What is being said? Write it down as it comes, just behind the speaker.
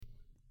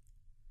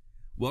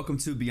Welcome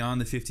to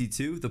Beyond the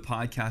 52, the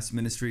podcast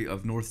ministry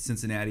of North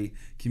Cincinnati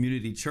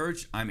Community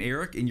Church. I'm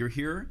Eric, and you're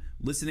here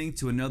listening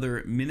to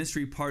another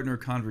ministry partner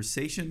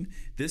conversation,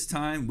 this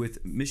time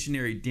with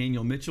missionary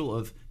Daniel Mitchell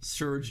of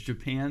Surge,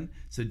 Japan.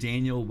 So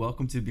Daniel,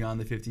 welcome to Beyond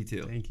the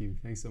 52. Thank you.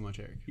 Thanks so much,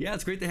 Eric. Yeah,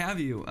 it's great to have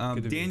you.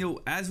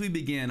 Daniel, as we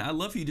begin, I'd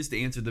love for you just to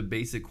answer the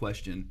basic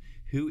question.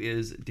 Who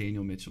is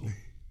Daniel Mitchell?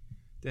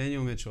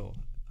 Daniel Mitchell.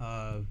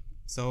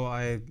 So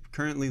I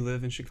currently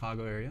live in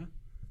Chicago area.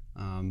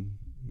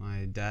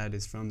 My dad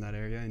is from that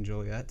area in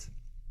Joliet,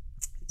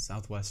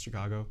 southwest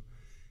Chicago,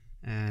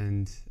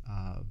 and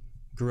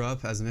grew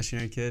up as a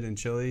missionary kid in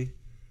Chile,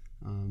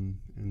 and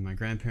my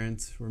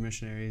grandparents were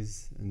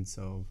missionaries, and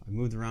so I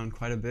moved around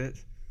quite a bit,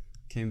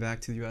 came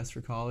back to the U.S.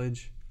 for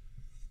college,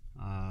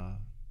 and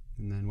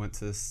then went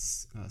to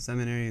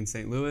seminary in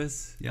St.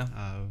 Louis,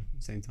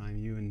 same time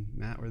you and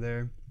Matt were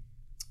there,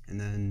 and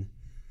then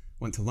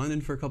went to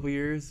London for a couple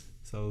years.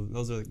 So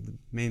those are the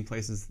main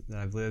places that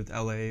I've lived.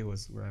 LA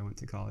was where I went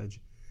to college.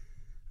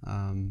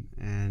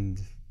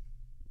 And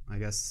I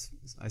guess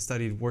I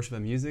studied worship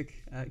and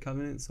music at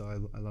Covenant,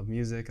 so I love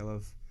music. I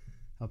love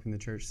helping the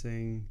church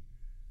sing.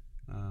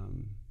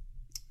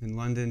 In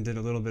London, did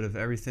a little bit of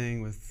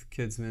everything with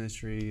kids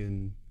ministry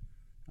and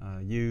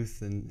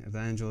youth and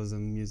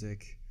evangelism,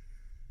 music.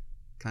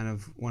 Kind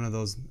of one of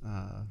those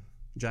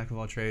jack of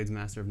all trades,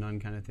 master of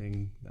none kind of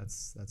thing.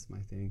 That's my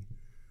thing.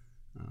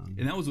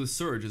 And that was with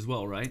Surge as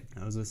well, right?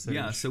 That was with Surge.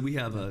 Yeah, so we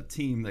have a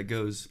team that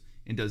goes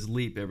and does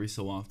Leap every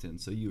so often.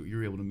 So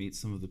you're able to meet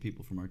some of the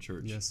people from our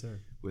church. Yes, sir.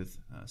 With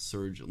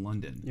Surge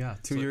London. Yeah,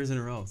 two years in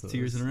a row. So 2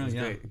 years in a row,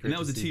 yeah. Great And that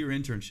was a 2-year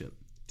internship.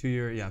 2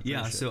 year, yeah.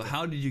 Yeah, so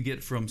how did you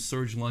get from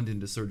Surge London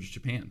to Surge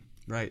Japan?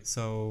 Right,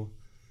 so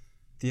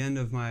at the end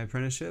of my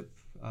apprenticeship,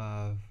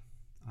 I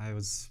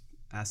was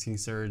asking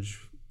Surge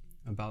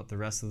about the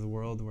rest of the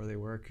world where they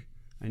work.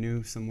 I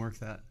knew some work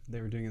that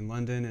they were doing in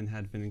London and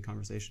had been in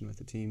conversation with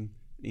the team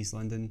in East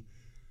London,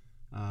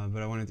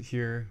 but I wanted to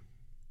hear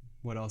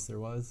what else there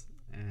was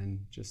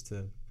and just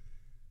to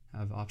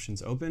have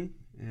options open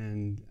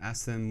and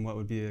ask them what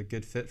would be a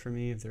good fit for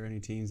me, if there are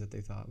any teams that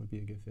they thought would be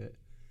a good fit.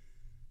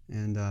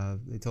 And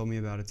they told me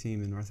about a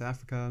team in North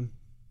Africa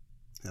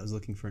that was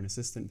looking for an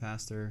assistant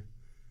pastor,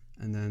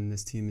 and then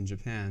this team in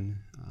Japan.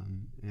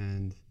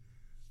 And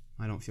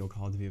I don't feel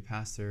called to be a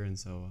pastor, and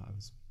so I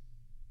was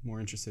more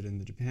interested in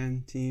the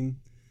Japan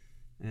team.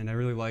 And I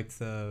really liked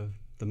the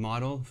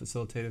model,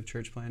 facilitative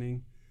church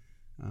planning.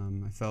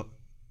 I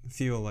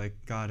feel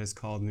like God has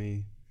called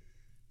me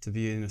to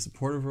be in a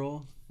supportive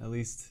role, at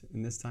least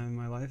in this time in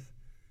my life,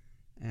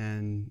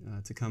 and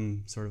to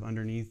come sort of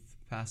underneath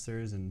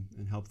pastors and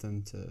help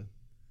them to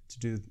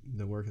do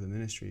the work of the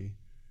ministry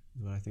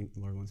is what I think the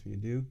Lord wants me to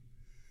do.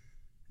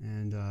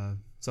 And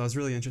so I was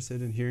really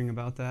interested in hearing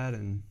about that,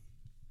 and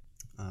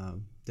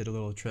did a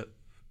little trip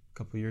a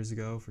couple years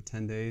ago for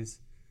 10 days,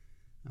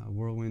 a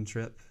whirlwind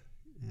trip.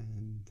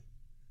 And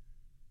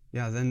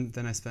yeah, then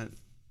I spent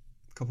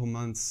a couple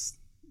months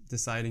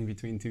deciding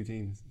between two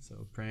teams,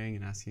 so praying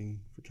and asking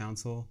for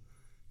counsel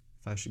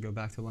if I should go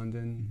back to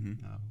London,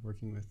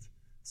 working with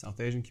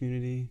South Asian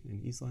community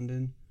in East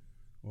London,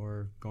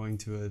 or going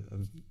to a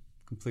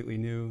completely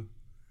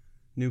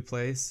new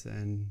place.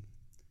 And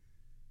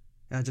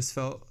yeah, I just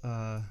felt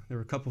there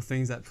were a couple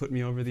things that put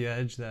me over the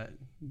edge that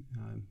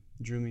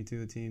drew me to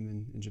the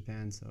team in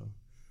Japan, so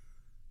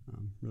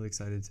I'm really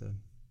excited to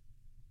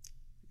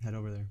head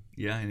over there.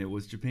 Yeah, and it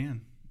was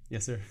Japan.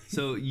 Yes, sir.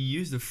 So you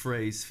used the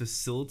phrase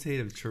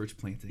facilitative church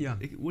planting. Yeah.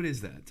 What is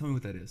that? Tell me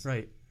what that is.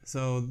 Right.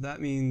 So that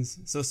means,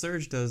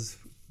 Surge does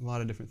a lot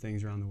of different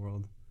things around the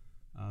world.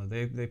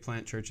 They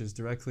plant churches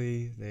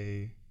directly.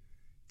 They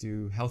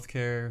do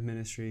healthcare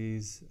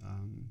ministries.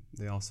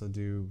 They also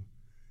do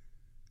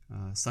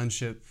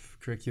sonship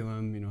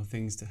curriculum,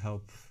 things to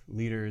help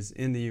leaders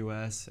in the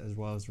U.S. as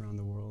well as around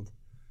the world.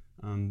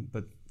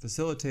 But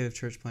facilitative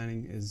church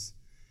planting is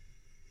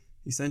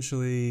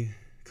essentially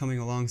coming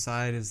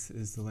alongside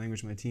is the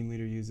language my team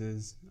leader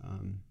uses.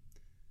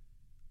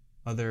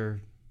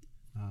 Other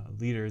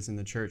leaders in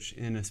the church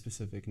in a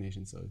specific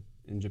nation. So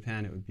in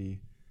Japan, it would be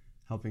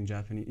helping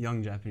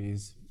young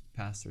Japanese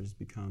pastors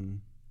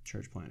become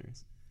church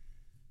planners,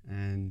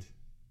 and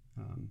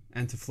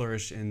to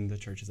flourish in the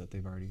churches that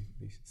they've already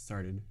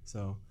started.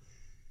 So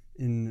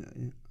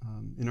in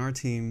our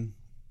team,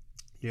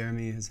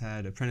 Jeremy has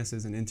had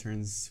apprentices and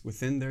interns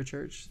within their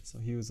church. So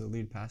he was a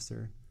lead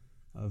pastor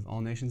of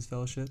All Nations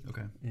Fellowship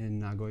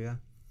in Nagoya,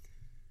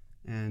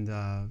 and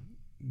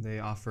they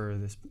offer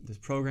this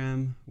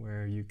program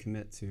where you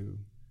commit to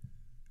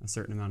a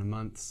certain amount of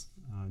months,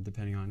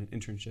 depending on an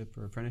internship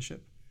or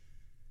apprenticeship,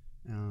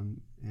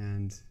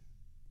 and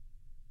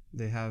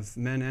they have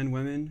men and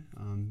women,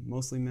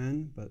 mostly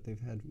men, but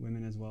they've had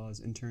women as well as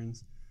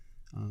interns,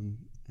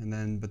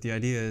 but the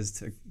idea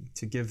is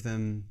to give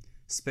them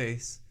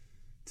space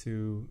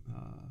to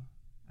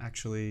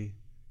actually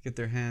get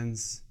their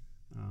hands,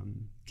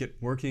 get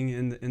working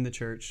in the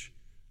church,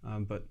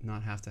 but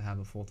not have to have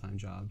a full-time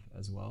job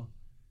as well.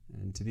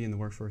 And to be in the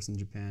workforce in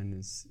Japan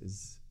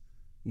is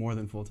more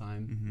than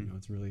full-time.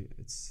 Mm-hmm.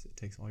 It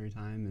takes all your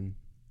time,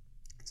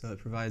 So it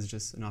provides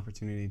just an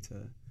opportunity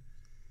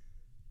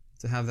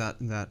to have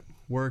that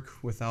work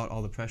without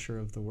all the pressure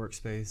of the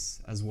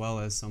workspace, as well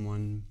as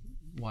someone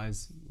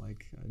wise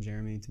like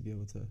Jeremy to be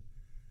able to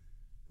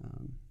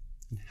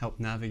help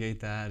navigate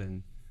that,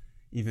 and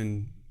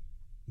even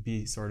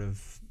be sort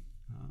of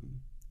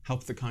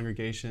help the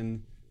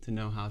congregation to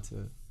know how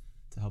to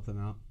help them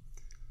out.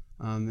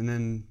 And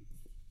then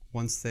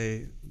once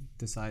they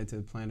decide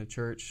to plant a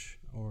church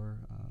or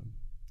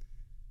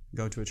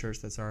go to a church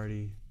that's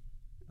already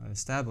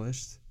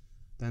established,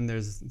 then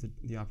there's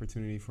the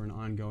opportunity for an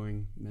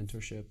ongoing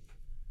mentorship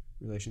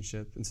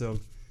relationship. And so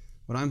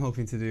what I'm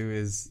hoping to do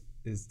is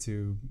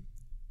to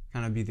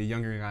kind of be the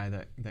younger guy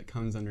that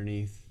comes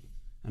underneath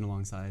and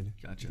alongside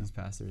Gotcha. these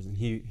pastors. And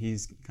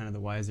he's kind of the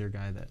wiser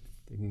guy that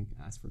they can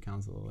ask for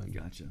counsel. And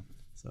Gotcha.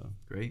 So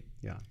Great.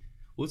 yeah.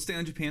 Well, let's stay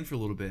on Japan for a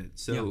little bit.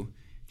 So Yeah.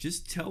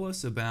 just tell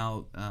us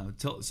about,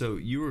 so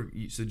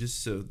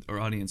just so our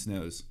audience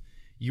knows,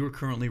 you are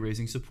currently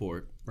raising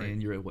support, Right.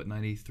 and you're at what,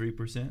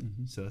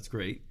 93%? So that's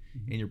great.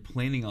 And you're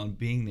planning on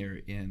being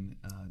there in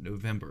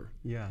November.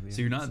 Yeah.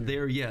 So you're not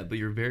there yet, but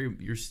you're very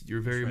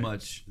right.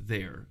 much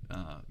there.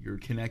 You're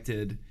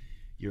connected.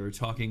 You're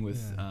talking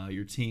with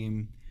your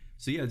team.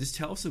 So yeah, just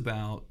tell us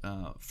about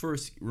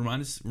first.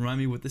 Remind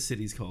me what the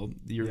city's called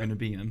that you're going to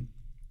be in.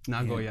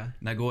 Nagoya.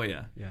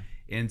 Nagoya. Yeah.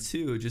 And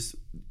two, just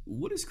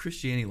what is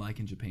Christianity like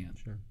in Japan?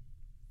 Sure.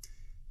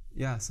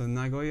 Yeah, so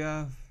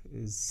Nagoya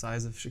is the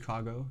size of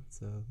Chicago.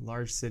 It's a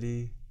large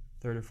city,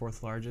 third or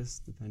fourth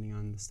largest, depending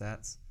on the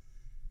stats.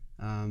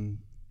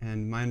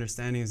 And my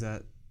understanding is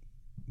that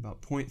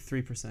about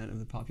 0.3% of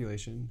the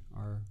population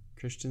are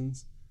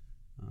Christians.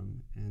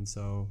 And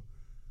so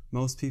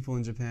most people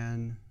in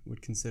Japan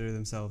would consider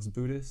themselves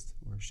Buddhist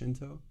or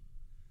Shinto,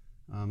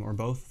 or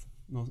both.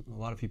 A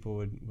lot of people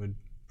would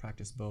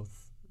practice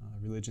both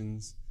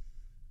religions,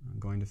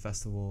 going to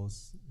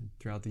festivals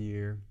throughout the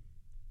year.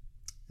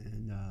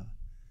 And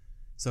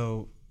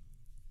so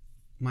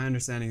my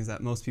understanding is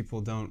that most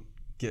people don't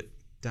get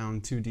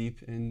down too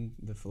deep in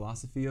the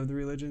philosophy of the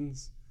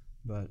religions,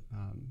 but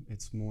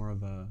it's more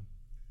of a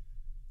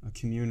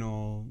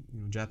communal,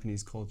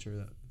 Japanese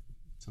culture,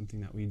 something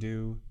that we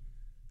do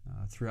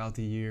throughout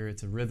the year.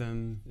 It's a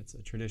rhythm, it's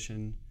a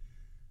tradition.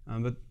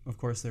 But of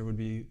course, there would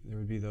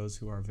be those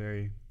who are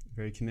very,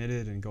 very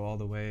committed and go all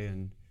the way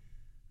and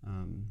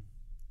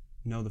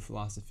know the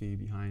philosophy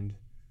behind,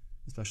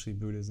 especially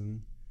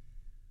Buddhism.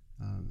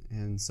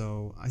 And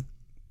so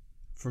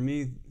for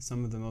me,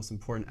 some of the most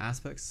important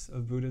aspects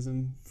of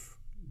Buddhism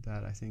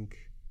that I think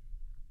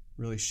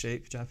really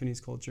shape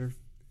Japanese culture,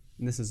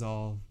 and this is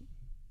all,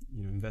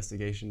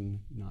 investigation,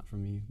 not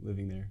from me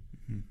living there,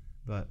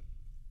 but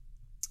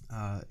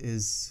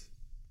is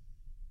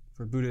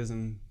for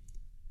Buddhism,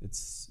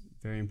 it's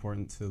very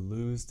important to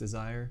lose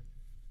desire.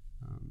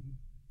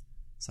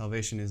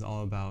 Salvation is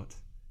all about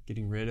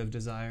getting rid of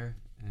desire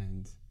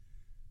and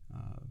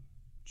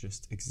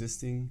just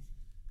existing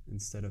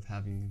instead of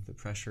having the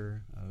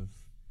pressure of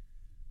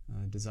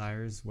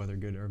desires, whether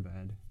good or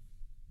bad,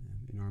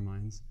 in our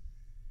minds.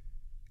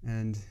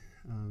 And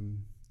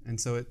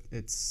so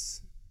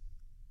it's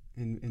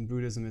in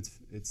Buddhism,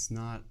 it's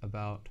not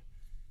about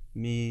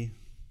me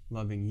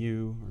loving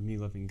you or me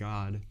loving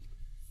God.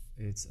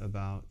 It's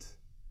about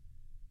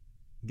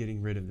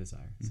getting rid of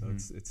desire. So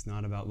it's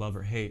not about love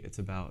or hate. It's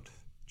about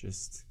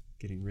just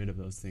getting rid of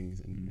those things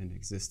and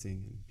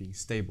existing and being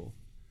stable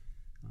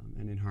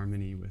and in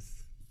harmony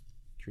with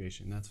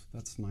creation.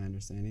 That's my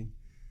understanding.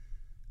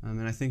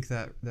 And I think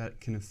that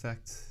can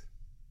affect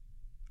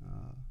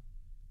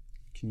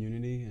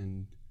community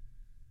and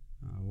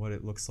what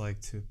it looks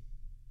like to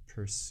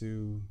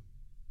pursue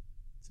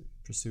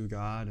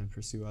God and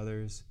pursue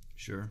others.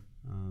 Sure.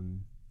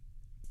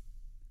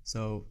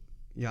 So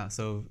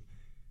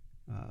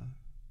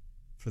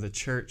for the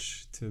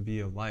church to be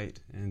a light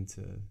and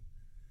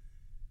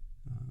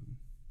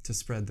to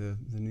spread the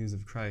news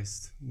of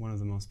Christ, one of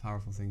the most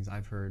powerful things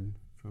I've heard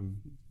from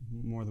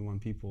more than one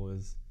people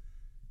is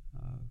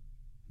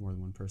more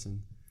than one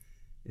person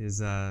is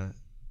the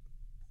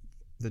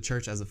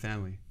church as a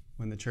family.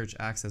 When the church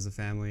acts as a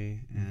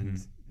family and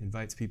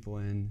invites people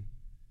in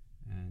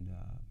and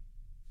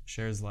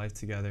shares life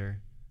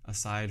together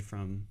aside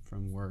from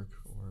work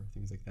or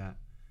things like that,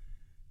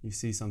 you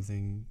see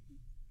something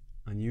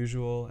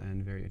unusual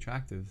and very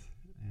attractive.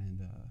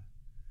 And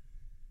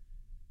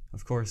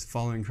of course,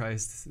 following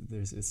Christ,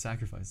 it's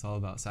sacrifice. It's all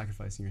about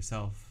sacrificing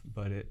yourself.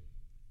 But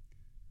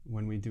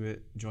when we do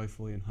it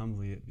joyfully and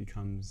humbly, it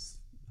becomes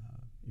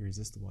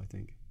irresistible, I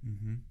think.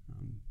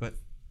 But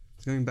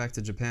going back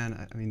to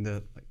Japan, I mean,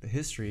 the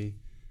history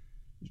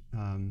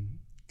kind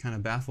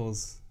of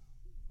baffles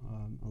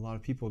a lot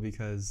of people,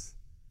 because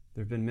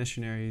there have been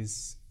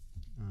missionaries,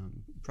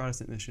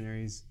 Protestant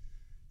missionaries,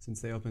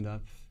 since they opened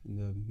up in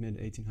the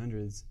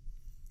mid-1800s,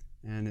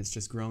 and it's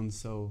just grown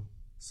so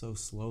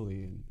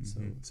slowly, and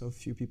so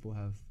few people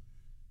have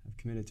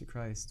committed to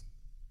Christ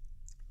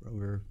for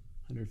over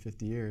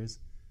 150 years,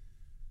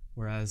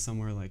 whereas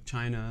somewhere like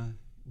China,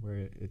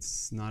 where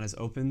it's not as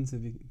open to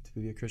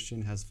be a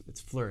Christian, it's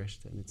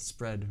flourished and it's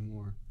spread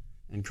more,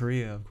 And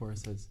Korea, of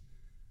course, has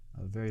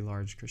a very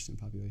large Christian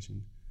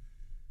population.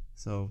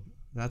 So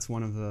that's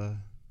one of the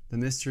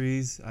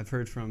mysteries. I've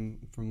heard from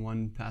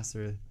one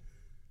pastor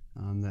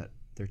that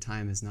their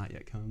time has not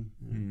yet come.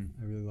 And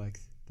I really like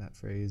that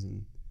phrase,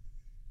 and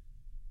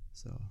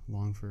so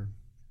long for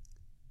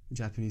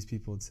Japanese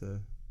people to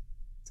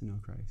know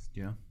Christ.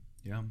 Yeah.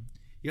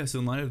 So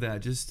in light of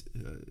that, just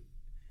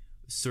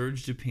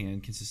Surge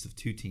Japan consists of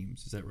 2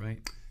 teams. Is that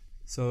right?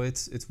 So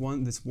it's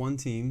one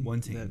team.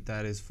 One team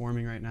that is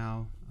forming right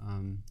now,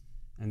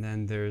 and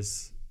then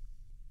there's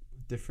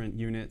different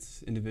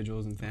units,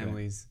 individuals, and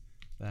families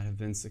that have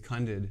been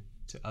seconded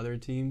to other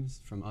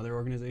teams from other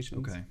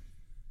organizations. Okay.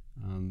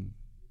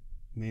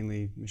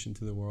 Mainly Mission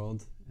to the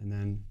World, and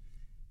then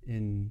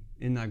in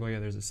Nagoya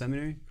there's a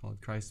seminary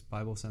called Christ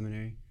Bible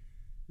Seminary,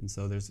 and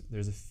so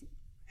there's a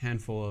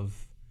handful of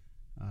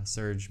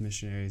Surge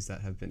missionaries that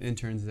have been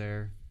interns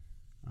there,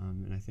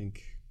 and I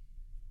think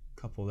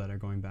a couple that are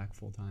going back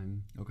full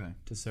time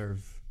to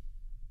serve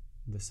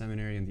the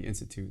seminary and the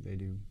institute they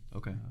do.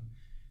 Okay.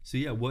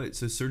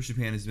 So Surge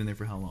Japan has been there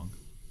for how long?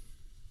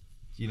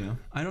 You know?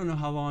 I don't know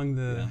how long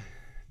the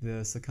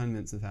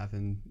secondments have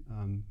happened.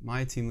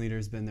 My team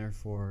leader's been there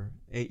for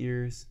 8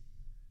 years,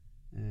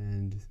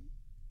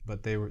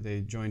 but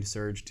they joined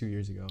Surge 2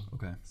 years ago.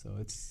 Okay. So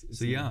it's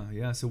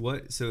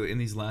So in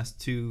these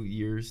last 2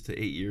 years to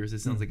 8 years, it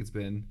sounds like it's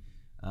been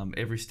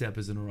every step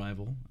is an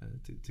arrival,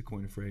 to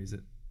coin a phrase.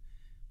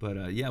 But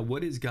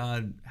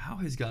how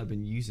has God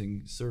been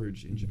using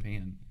Surge in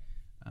Japan?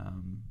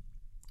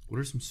 What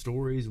are some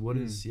stories?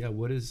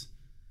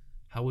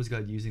 How was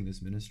God using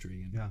this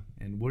ministry?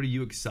 And what are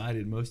you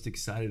most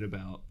excited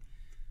about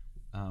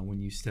when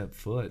you step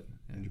foot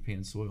in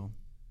Japan soil?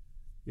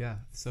 Yeah,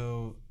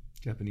 so...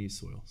 Japanese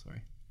soil,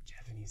 sorry.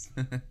 Japanese.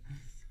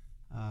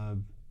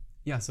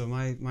 So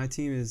my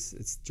team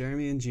it's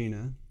Jeremy and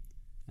Gina,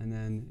 and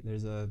then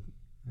there's a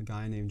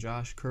guy named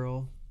Josh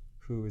Curl,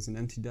 who is an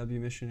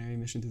MTW missionary,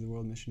 Mission to the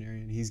World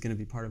missionary, and he's going to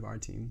be part of our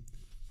team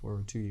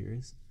for 2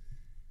 years.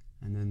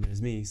 And then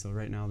there's me, so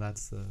right now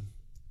that's the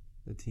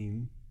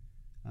team.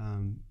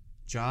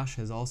 Josh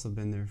has also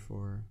been there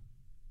for,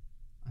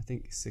 I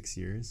think, 6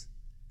 years,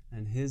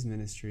 and his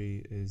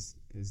ministry is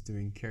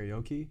doing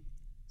karaoke.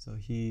 So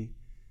he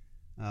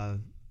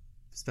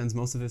spends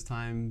most of his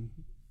time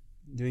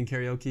doing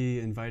karaoke,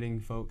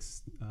 inviting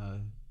folks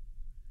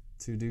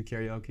to do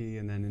karaoke,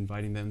 and then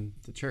inviting them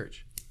to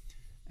church.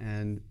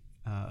 And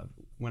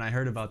when I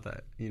heard about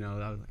that,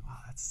 I was like, wow,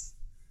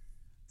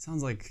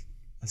 sounds like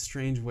a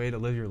strange way to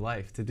live your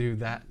life, to do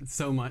that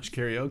so much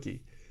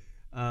karaoke.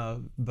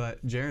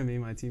 But Jeremy,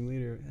 my team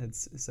leader, had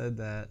said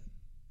that,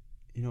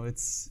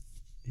 it's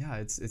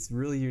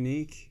really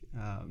unique.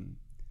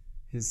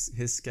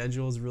 His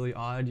schedule is really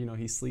odd.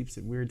 He sleeps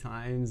at weird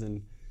times,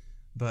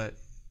 but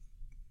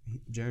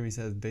Jeremy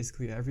says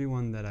basically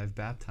everyone that I've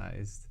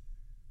baptized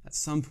at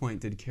some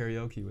point did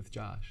karaoke with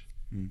Josh.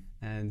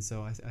 And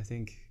so I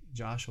think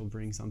Josh will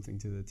bring something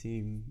to the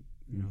team,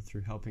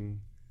 through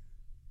helping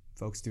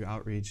folks do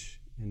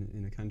outreach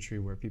in a country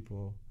where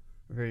people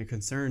are very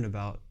concerned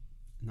about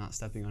not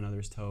stepping on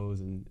others' toes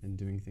and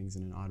doing things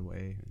in an odd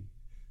way. And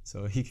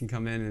so he can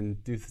come in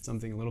and do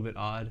something a little bit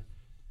odd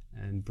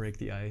and break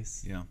the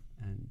ice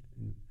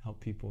and help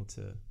people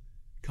to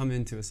come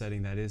into a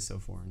setting that is so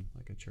foreign,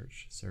 like a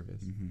church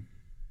service.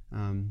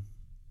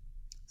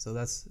 So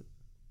that's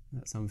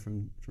some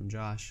from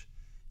Josh.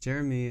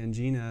 Jeremy and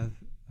Gina,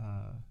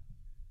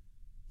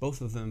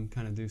 both of them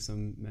kind of do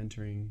some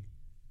mentoring,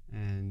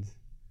 and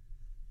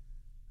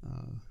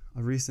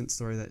a recent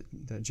story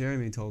that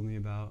Jeremy told me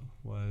about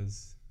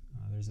was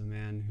there's a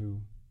man who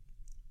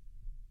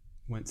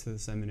went to the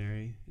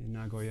seminary in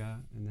Nagoya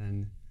and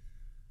then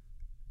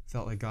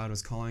felt like God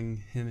was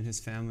calling him and his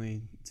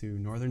family to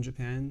northern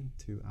Japan,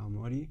 to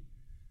Aomori.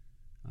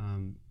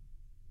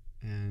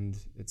 And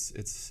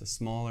it's a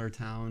smaller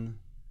town,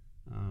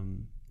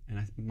 and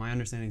my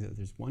understanding is that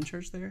there's one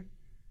church there,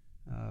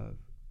 a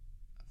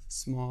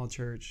small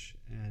church,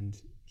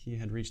 and he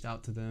had reached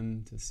out to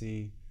them to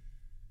see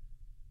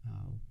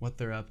what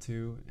they're up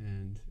to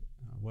and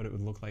what it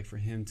would look like for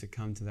him to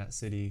come to that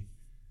city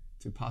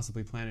to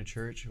possibly plant a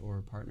church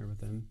or partner with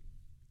them.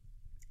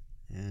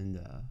 And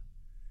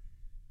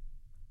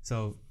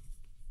so,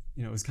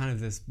 it was kind of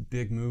this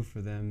big move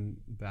for them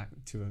back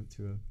to a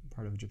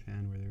part of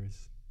Japan where there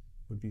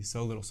would be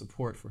so little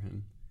support for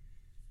him.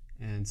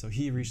 And so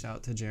he reached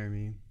out to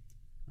Jeremy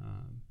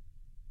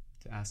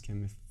to ask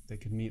him if they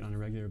could meet on a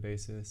regular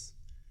basis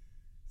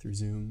through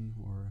Zoom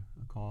or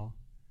a call.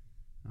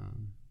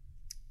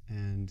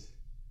 And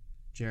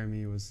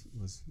Jeremy was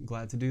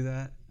glad to do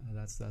that.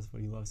 That's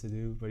what he loves to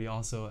do. But he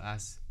also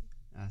asked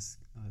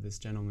this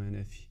gentleman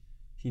if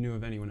he knew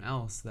of anyone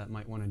else that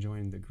might want to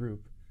join the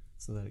group,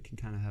 so that it can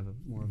kind of have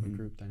more of a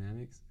group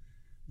dynamics.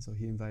 And so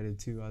he invited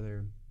 2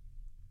 other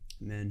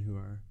men who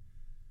are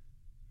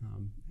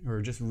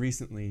just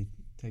recently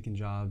taking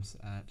jobs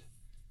at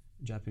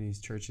Japanese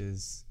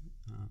churches,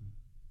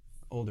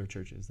 older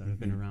churches that have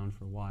been around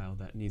for a while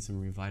that need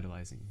some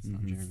revitalizing. That's how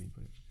Jeremy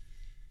put it.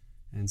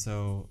 And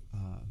so,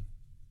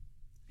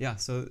 yeah,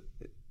 so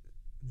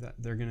that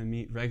they're going to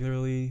meet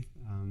regularly,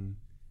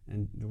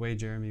 and the way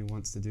Jeremy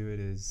wants to do it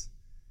is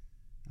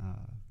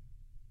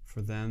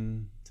for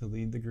them to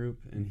lead the group,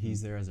 and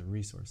he's there as a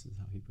resource, is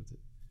how he puts it.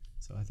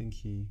 So I think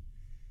he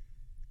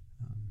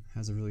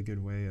has a really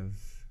good way of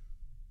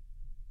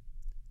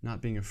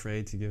not being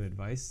afraid to give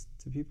advice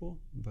to people,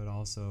 but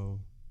also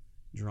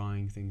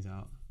drawing things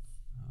out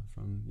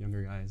from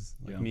younger guys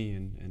like me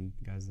and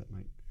guys that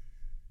might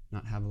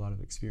not have a lot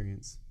of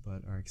experience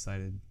but are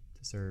excited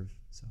to serve.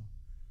 So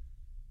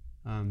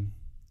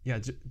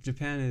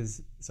Japan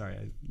is,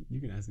 sorry, you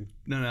can ask me.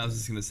 No, I was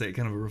just going to say,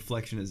 kind of a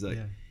reflection is like,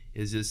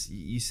 is just,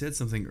 you said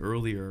something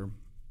earlier.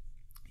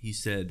 You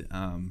said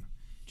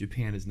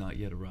Japan has not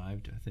yet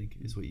arrived, I think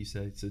is what you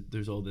said. So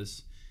there's all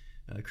this,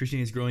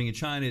 Christianity is growing in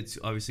China, it's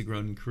obviously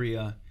grown in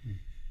Korea,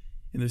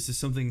 and there's just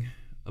something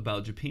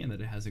about Japan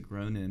that it hasn't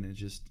grown in. It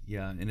just,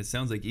 and it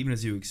sounds like even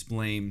as you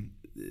explain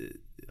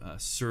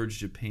Surge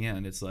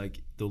Japan, it's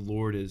like the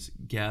Lord is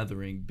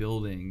gathering,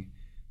 building,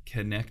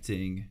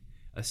 connecting,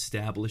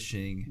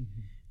 establishing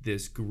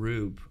this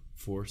group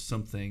for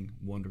something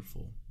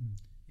wonderful.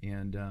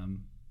 And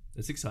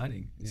it's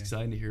exciting. It's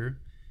exciting to hear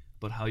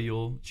about how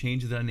you'll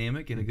change the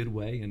dynamic in a good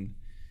way, and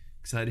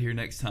excited to hear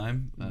next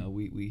time.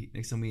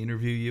 Next time we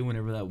interview you,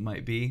 whenever that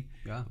might be,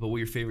 about what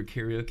your favorite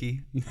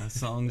karaoke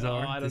songs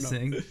are to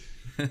sing.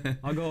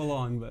 I'll go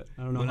along, but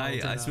I don't know. When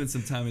I spent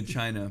some time in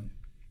China,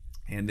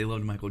 and they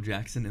loved Michael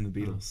Jackson and the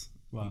Beatles.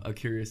 Wow. I'm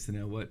curious to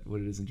know what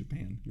it is in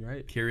Japan.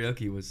 Right.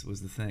 Karaoke was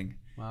the thing.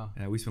 Wow.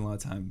 We spent a lot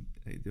of time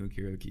doing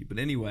karaoke. But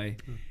anyway,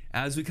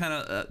 as we kind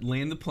of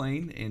land the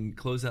plane and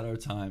close out our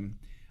time,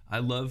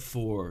 I'd love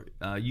for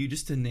you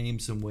just to name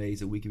some ways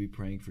that we could be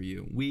praying for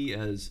you. We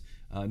as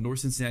North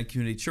Cincinnati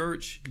Community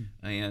Church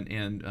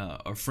and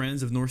our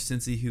friends of North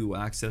Cincy who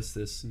access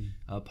this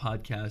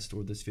podcast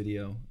or this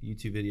video,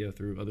 YouTube video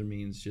through other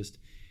means, just,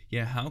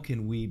 how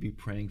can we be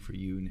praying for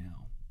you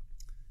now?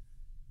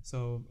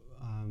 So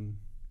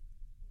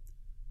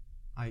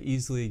I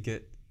easily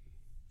get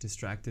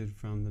distracted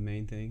from the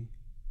main thing.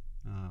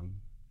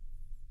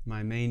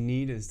 My main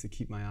need is to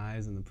keep my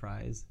eyes on the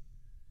prize.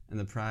 And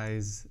the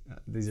prize,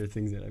 these are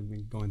things that I've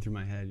been going through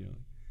my head.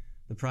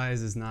 The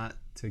prize is not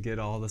to get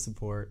all the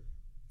support,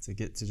 to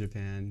get to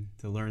Japan,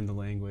 to learn the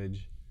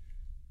language.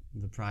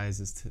 The prize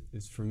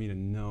is for me to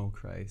know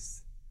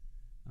Christ.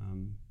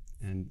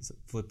 And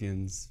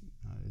Philippians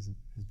has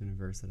been a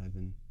verse that I've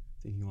been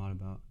thinking a lot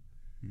about.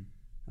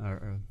 Or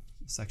a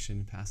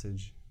section,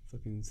 passage,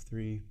 Philippians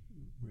 3,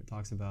 where it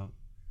talks about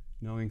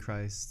knowing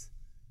Christ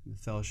and the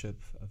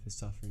fellowship of his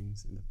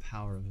sufferings and the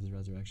power of his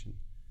resurrection,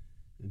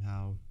 and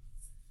how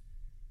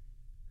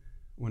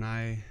when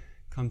I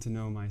come to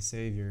know my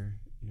Savior,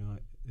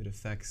 it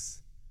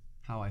affects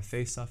how I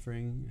face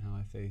suffering, how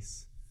I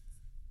face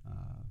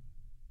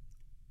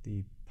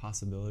the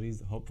possibilities,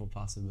 the hopeful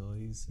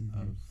possibilities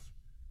of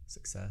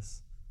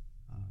success.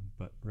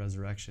 But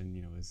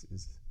resurrection,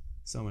 is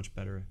so much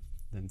better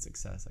than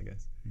success, I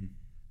guess.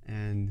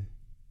 And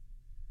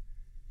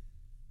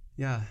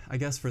I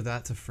guess for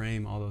that to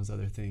frame all those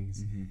other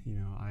things,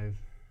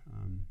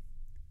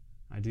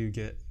 I do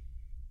get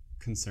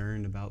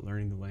concerned about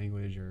learning the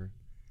language, or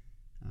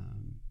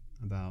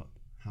about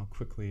how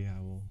quickly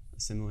I will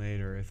assimilate,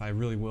 or if I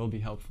really will be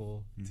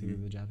helpful to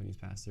the Japanese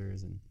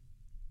pastors. And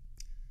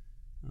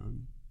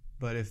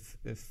but if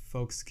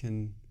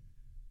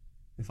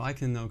I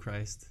can know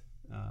Christ,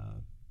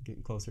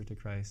 get closer to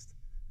Christ,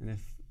 and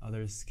if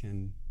others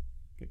can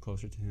get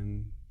closer to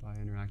him by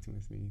interacting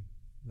with me,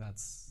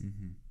 that's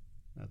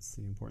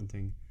the important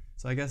thing.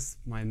 So I guess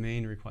my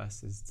main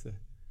request is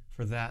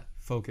for that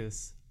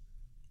focus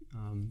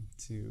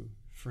to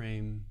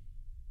frame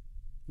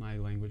my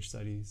language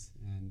studies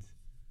and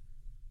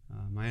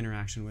my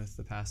interaction with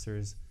the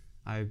pastors.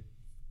 I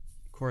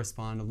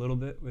correspond a little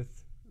bit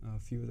with a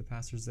few of the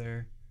pastors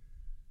there.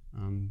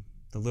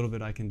 The little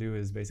bit I can do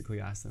is basically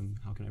ask them,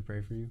 how can I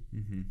pray for you?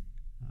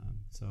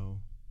 So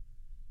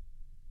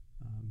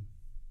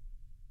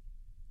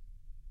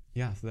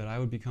that I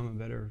would become a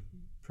better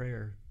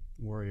prayer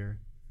warrior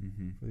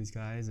for these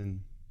guys, and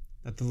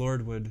that the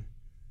Lord would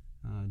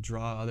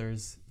draw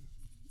others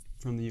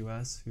from the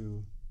U.S.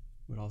 who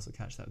would also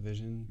catch that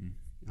vision.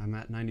 I'm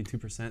at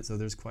 92%, so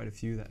there's quite a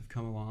few that have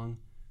come along.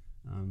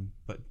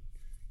 But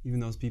even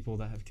those people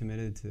that have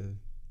committed to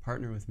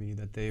partner with me,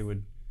 that they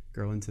would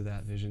grow into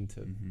that vision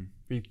to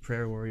be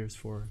prayer warriors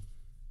for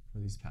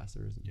these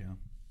pastors.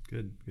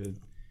 Good.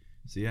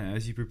 So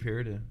as you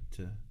prepare to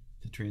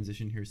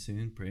transition here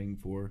soon, praying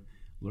for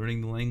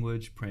learning the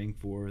language, praying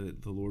for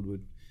that the Lord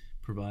would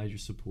provide your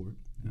support,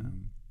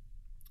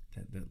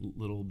 that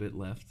little bit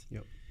left.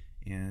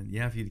 And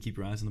for you to keep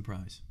your eyes on the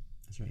prize.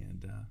 That's right.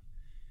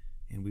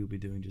 And we will be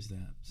doing just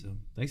that. So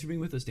thanks for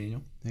being with us,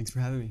 Daniel. Thanks for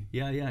having me.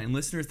 And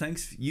listeners,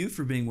 thanks you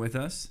for being with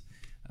us,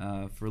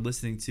 for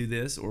listening to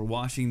this or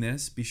watching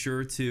this. Be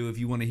sure to, if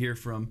you want to hear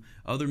from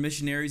other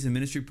missionaries and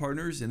ministry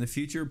partners in the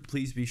future,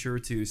 please be sure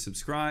to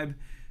subscribe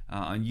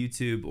on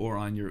YouTube or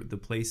on the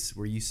place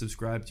where you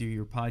subscribe to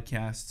your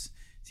podcasts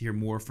to hear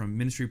more from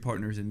ministry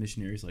partners and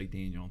missionaries like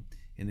Daniel.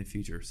 in the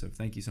future. So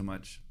thank you so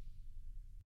much.